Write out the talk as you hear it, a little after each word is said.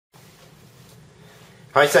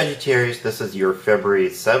Hi Sagittarius, this is your February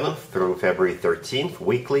 7th through February 13th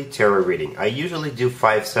weekly tarot reading. I usually do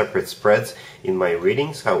 5 separate spreads in my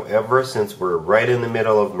readings. However, since we're right in the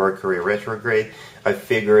middle of Mercury retrograde, I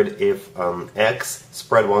figured if X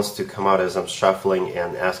spread wants to come out as I'm shuffling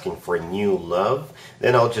and asking for new love,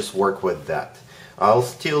 then I'll just work with that. I'll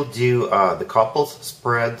still do the couples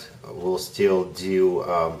spread, we'll still do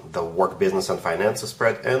the work, business, and finances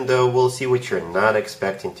spread, and we'll see what you're not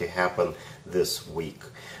expecting to happen this week.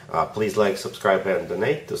 Please like, subscribe, and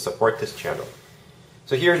donate to support this channel.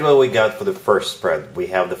 So here's what we got for the first spread. We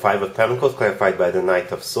have the Five of Pentacles clarified by the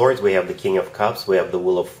Knight of Swords, we have the King of Cups, we have the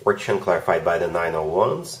Wheel of Fortune clarified by the Nine of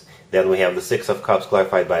Wands. Then we have the Six of Cups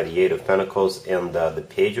clarified by the Eight of Pentacles and the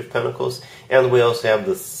Page of Pentacles. And we also have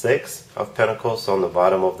the Six of Pentacles on the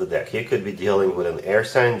bottom of the deck. You could be dealing with an air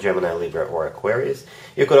sign, Gemini, Libra, or Aquarius.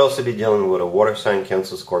 You could also be dealing with a water sign,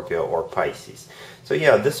 Cancer, Scorpio, or Pisces. So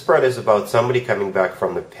yeah, this spread is about somebody coming back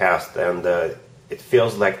from the past, and it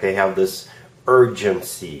feels like they have this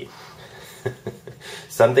urgency.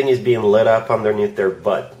 Something is being lit up underneath their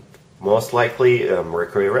butt. Most likely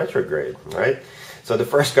Mercury retrograde, right? So the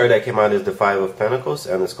first card that came out is the Five of Pentacles,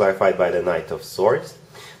 and it's clarified by the Knight of Swords.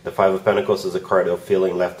 The Five of Pentacles is a card of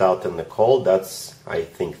feeling left out in the cold. That's, I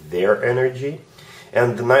think, their energy.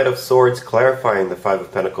 And the Knight of Swords clarifying the Five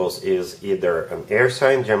of Pentacles is either an air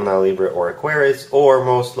sign, Gemini, Libra, or Aquarius, or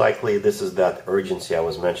most likely this is that urgency I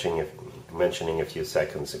was mentioning a few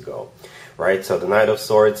seconds ago, right? So the Knight of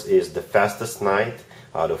Swords is the fastest knight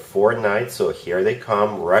out of 4 knights, so here they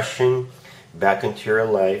come rushing back into your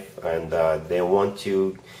life, and they want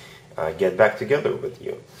to get back together with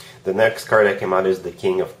you. The next card that came out is the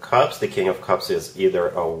King of Cups. The King of Cups is either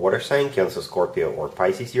a water sign, Cancer, Scorpio, or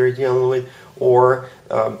Pisces you're dealing with, or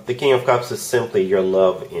the King of Cups is simply your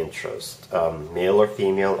love interest. Male or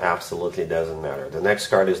female, absolutely doesn't matter. The next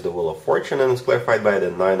card is the Wheel of Fortune, and it's clarified by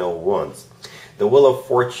the Nine of Wands. The Wheel of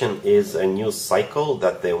Fortune is a new cycle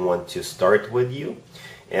that they want to start with you.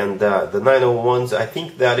 And the Nine of Wands, I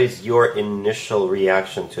think that is your initial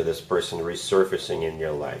reaction to this person resurfacing in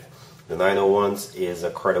your life. The Nine of Wands is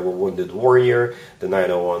a card of a wounded warrior. The Nine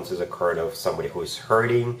of Wands is a card of somebody who is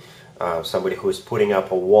hurting, somebody who is putting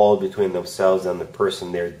up a wall between themselves and the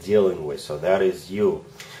person they're dealing with. So that is you.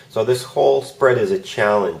 So this whole spread is a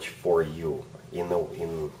challenge for you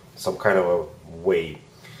in some kind of a way,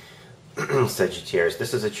 Sagittarius.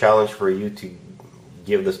 This is a challenge for you to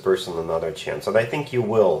give this person another chance, and I think you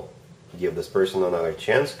will give this person another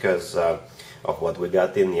chance because of what we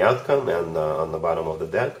got in the outcome. And on the bottom of the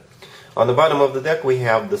deck, we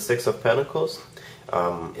have the Six of Pentacles.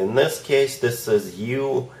 In this case, this is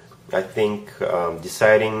you, I think,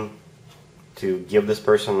 deciding to give this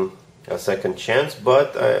person a second chance,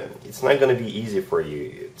 but it's not going to be easy for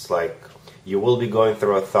you. It's like you will be going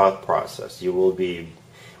through a thought process. You will be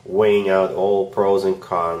weighing out all pros and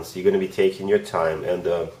cons. You're going to be taking your time, and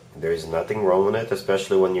there is nothing wrong with it,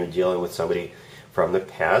 especially when you're dealing with somebody from the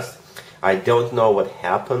past. I don't know what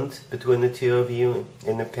happened between the two of you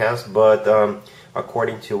in the past, but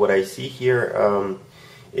according to what I see here,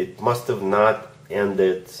 it must have not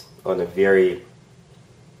ended on a very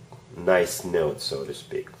nice note, so to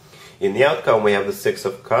speak. In the outcome, we have the Six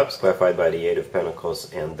of Cups, clarified by the Eight of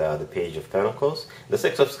Pentacles and the Page of Pentacles. The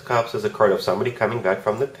Six of Cups is a card of somebody coming back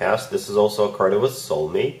from the past. This is also a card of a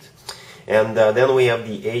soulmate. And then we have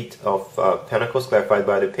the Eight of Pentacles, clarified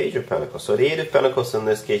by the Page of Pentacles. So the Eight of Pentacles in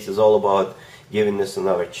this case is all about giving this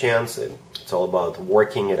another chance. It's all about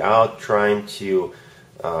working it out, trying to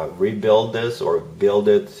rebuild this or build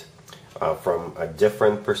it from a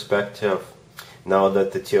different perspective. Now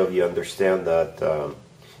that the two of you understand that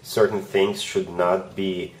certain things should not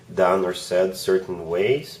be done or said certain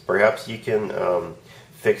ways, perhaps you can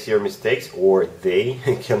fix your mistakes, or they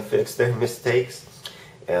can fix their mistakes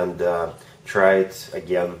and try it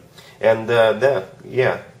again. And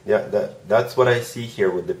that's what I see here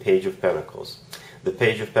with the Page of Pentacles. The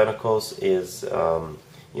Page of Pentacles is,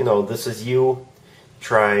 this is you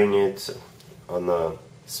trying it on a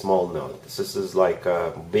small note. This is like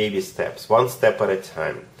baby steps, one step at a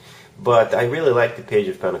time. But I really like the Page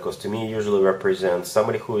of Pentacles. To me, it usually represents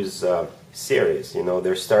somebody who is serious.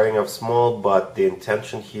 They're starting off small, but the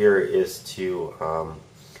intention here is to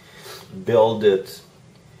build it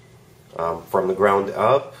from the ground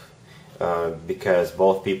up, because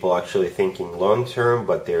both people are actually thinking long term,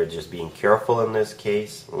 but they're just being careful in this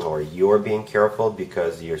case, or you're being careful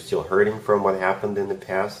because you're still hurting from what happened in the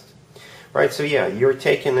past. Right, so yeah, you're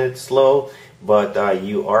taking it slow, but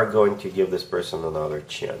you are going to give this person another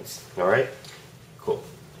chance. Alright? Cool.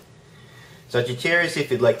 Sagittarius,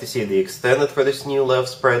 if you'd like to see the extended for this new love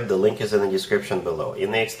spread, the link is in the description below.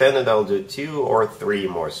 In the extended, I'll do 2 or 3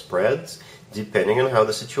 more spreads, depending on how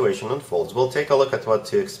the situation unfolds. We'll take a look at what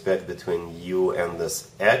to expect between you and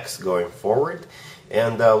this ex going forward,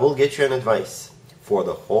 and we'll get you an advice for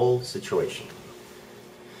the whole situation.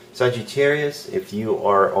 Sagittarius, if you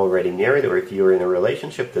are already married or if you're in a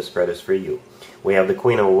relationship, this spread is for you. We have the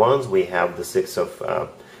Queen of Wands, we have the Six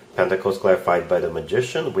of Pentacles clarified by the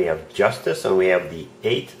Magician, we have Justice, and we have the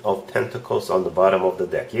Eight of Pentacles on the bottom of the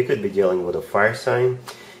deck. You could be dealing with a fire sign,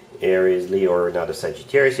 Aries, Leo, or not a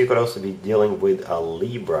Sagittarius. You could also be dealing with a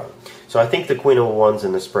Libra. So I think the Queen of Wands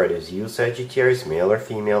in the spread is you, Sagittarius, male or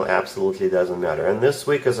female, absolutely doesn't matter. And this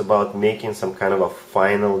week is about making some kind of a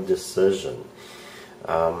final decision.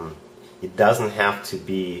 It doesn't have to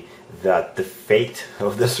be that the fate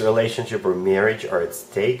of this relationship or marriage are at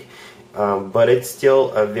stake. But it's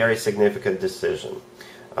still a very significant decision.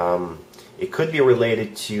 It could be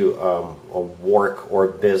related to a work or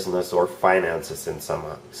business or finances in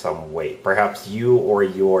some way. Perhaps you or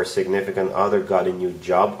your significant other got a new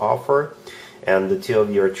job offer, and the two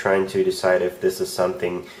of you are trying to decide if this is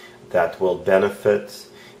something that will benefit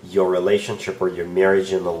your relationship or your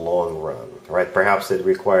marriage in the long run. Right? Perhaps it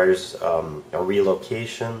requires a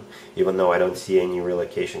relocation, even though I don't see any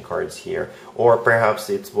relocation cards here. Or perhaps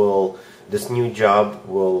this new job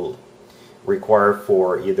will require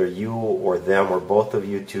for either you or them or both of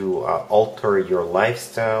you to alter your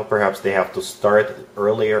lifestyle. Perhaps they have to start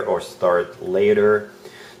earlier or start later.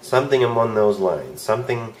 Something among those lines.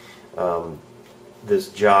 Something this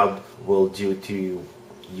job will do to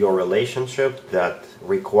your relationship that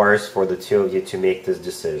requires for the two of you to make this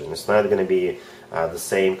decision. It's not going to be the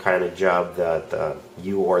same kind of job that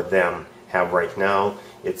you or them have right now.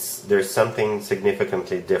 There's something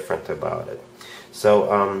significantly different about it.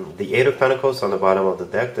 So the Eight of Pentacles on the bottom of the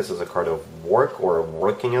deck, this is a card of work or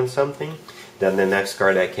working on something. Then the next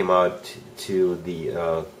card that came out to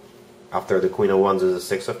the after the Queen of Wands is the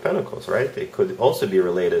Six of Pentacles, right? It could also be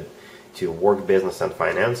related to work, business, and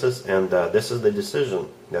finances, and this is the decision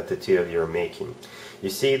that the two of you are making. You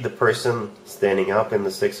see the person standing up in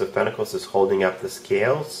the Six of Pentacles is holding up the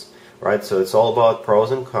scales, right? So it's all about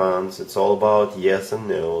pros and cons, it's all about yes and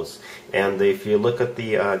no's, and if you look at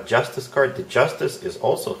the Justice card, the Justice is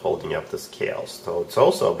also holding up the scales, so it's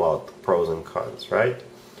also about pros and cons, right?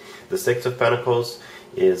 The Six of Pentacles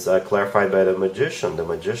is clarified by the Magician. The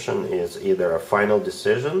Magician is either a final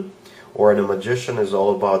decision, or the Magician is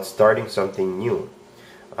all about starting something new.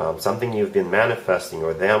 Something you've been manifesting,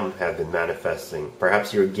 or them have been manifesting.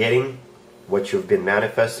 Perhaps you're getting what you've been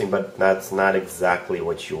manifesting, but that's not exactly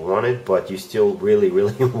what you wanted, but you still really,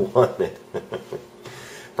 really want it.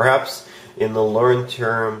 Perhaps in the long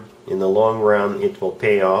term, in the long run, it will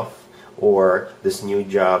pay off, or this new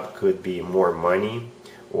job could be more money,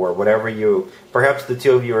 or whatever perhaps the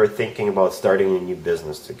two of you are thinking about starting a new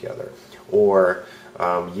business together, or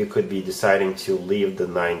you could be deciding to leave the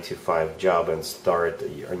 9-to-5 job and start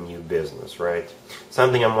a new business, right?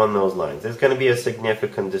 Something along those lines. It's going to be a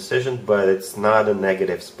significant decision, but it's not a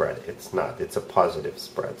negative spread. It's not. It's a positive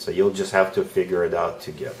spread. So you'll just have to figure it out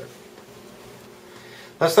together.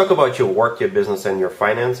 Let's talk about your work, your business, and your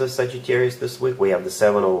finances, Sagittarius, this week. We have the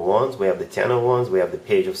Seven of Wands, we have the Ten of Wands, we have the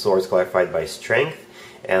Page of Swords clarified by Strength,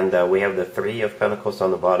 and we have the Three of Pentacles on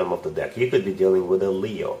the bottom of the deck. You could be dealing with a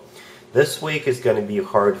Leo. This week is going to be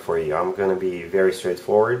hard for you. I'm going to be very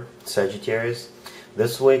straightforward, Sagittarius.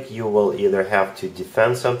 This week you will either have to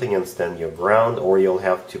defend something and stand your ground, or you'll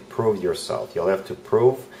have to prove yourself. You'll have to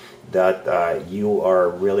prove that you are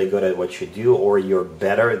really good at what you do, or you're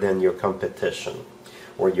better than your competition,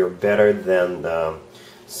 or you're better than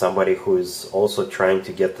somebody who's also trying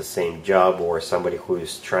to get the same job, or somebody who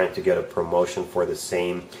is trying to get a promotion for the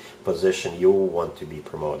same position you want to be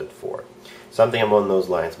promoted for. Something along those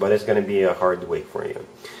lines, but it's going to be a hard week for you.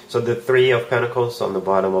 So the Three of Pentacles on the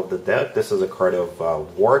bottom of the deck, this is a card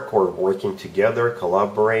of work or working together,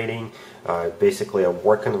 collaborating, basically a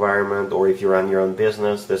work environment, or if you run your own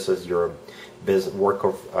business, this is your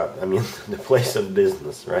the place of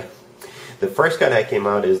business, right? The first card that came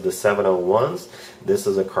out is the Seven of Wands. This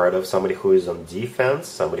is a card of somebody who is on defense,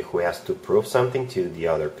 somebody who has to prove something to the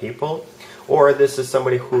other people. Or this is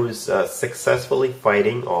somebody who's successfully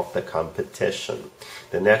fighting off the competition.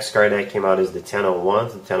 The next card that came out is the Ten of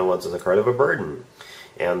Wands. The Ten of Wands is a card of a burden.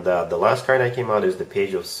 And the last card that came out is the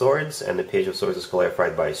Page of Swords. And the Page of Swords is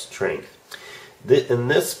clarified by Strength. In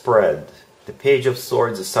this spread, the Page of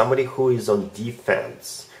Swords is somebody who is on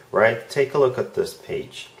defense, right? Take a look at this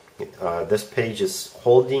page. This page is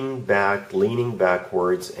holding back, leaning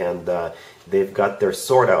backwards, and they've got their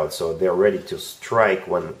sword out, so they're ready to strike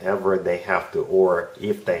whenever they have to, or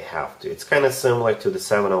if they have to. It's kind of similar to the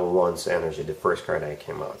Seven of Wands energy, the first card that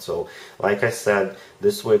came out. So like I said,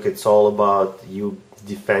 this week it's all about you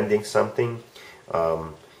defending something.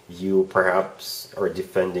 You perhaps are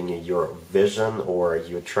defending your vision, or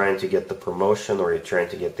you're trying to get the promotion, or you're trying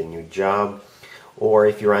to get the new job. Or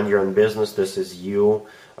if you run your own business, this is you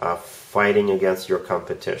fighting against your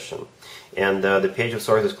competition. And the Page of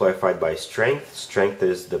Swords is clarified by Strength. Strength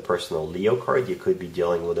is the personal Leo card. You could be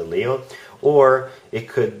dealing with a Leo. Or it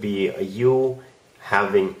could be you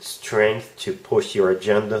having strength to push your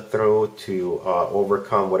agenda through, to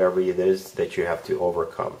overcome whatever it is that you have to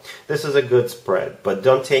overcome. This is a good spread, but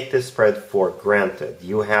don't take this spread for granted.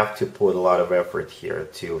 You have to put a lot of effort here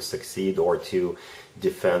to succeed, or to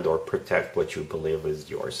defend or protect what you believe is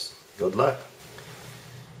yours. Good luck.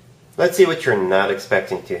 Let's see what you're not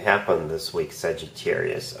expecting to happen this week,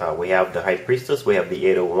 Sagittarius. We have the High Priestess, we have the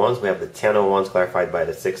Eight of Wands, we have the Ten of Wands clarified by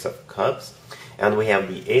the Six of Cups, and we have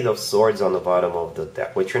the Eight of Swords on the bottom of the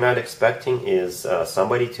deck. What you're not expecting is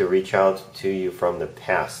somebody to reach out to you from the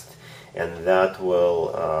past, and that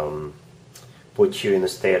will put you in a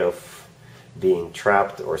state of being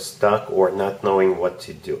trapped or stuck or not knowing what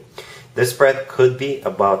to do. This spread could be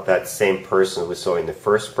about that same person we saw in the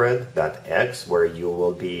first spread, that ex, where you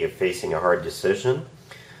will be facing a hard decision.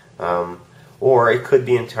 Or it could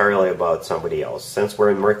be entirely about somebody else. Since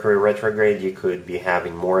we're in Mercury retrograde, you could be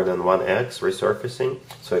having more than one ex resurfacing.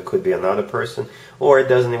 So it could be another person. Or it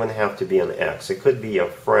doesn't even have to be an ex. It could be a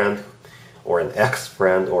friend, or an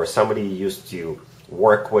ex-friend, or somebody you used to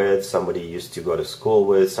work with, somebody you used to go to school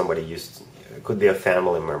with, it could be a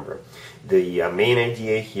family member. The main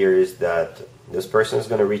idea here is that this person is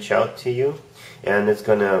going to reach out to you, and it's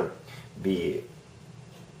going to be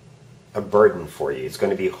a burden for you. It's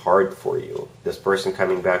going to be hard for you. This person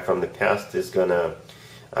coming back from the past is going to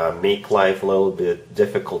make life a little bit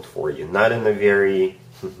difficult for you. Not in a very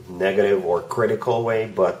negative or critical way,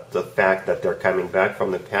 but the fact that they're coming back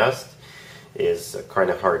from the past is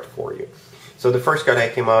kind of hard for you. So the first card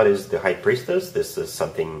that came out is the High Priestess. This is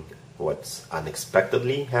something what's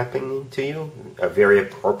unexpectedly happening to you, very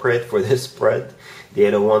appropriate for this spread. The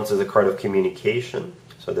Eight of Wands is a card of communication,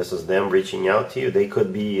 so this is them reaching out to you. They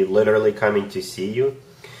could be literally coming to see you,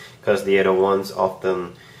 because the Eight of Wands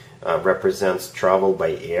often represents travel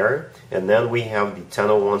by air. And then we have the Ten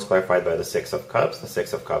of Wands clarified by the Six of Cups. The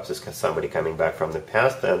Six of Cups is somebody coming back from the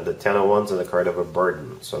past, and the Ten of Wands is a card of a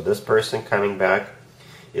burden. So this person coming back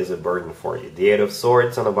is a burden for you. The Eight of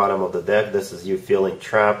Swords on the bottom of the deck, this is you feeling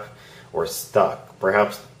trapped or stuck.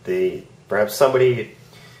 Perhaps somebody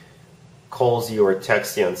calls you or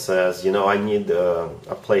texts you and says, you know, I need a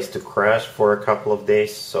place to crash for a couple of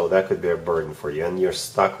days, so that could be a burden for you, and you're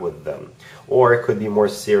stuck with them. Or it could be more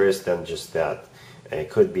serious than just that. It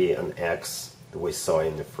could be an ex we saw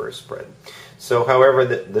in the first spread. So however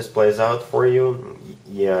this plays out for you,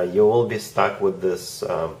 yeah, you will be stuck with this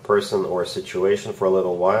person or situation for a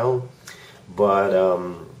little while, but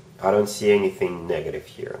I don't see anything negative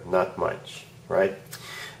here, not much, right?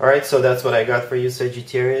 Alright, so that's what I got for you,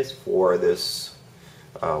 Sagittarius, for this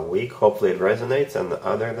week. Hopefully it resonates, and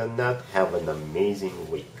other than that, have an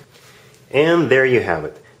amazing week. And there you have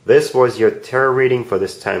it. This was your tarot reading for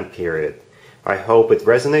this time period. I hope it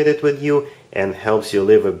resonated with you and helps you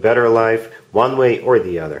live a better life one way or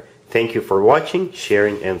the other. Thank you for watching,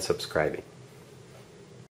 sharing, and subscribing.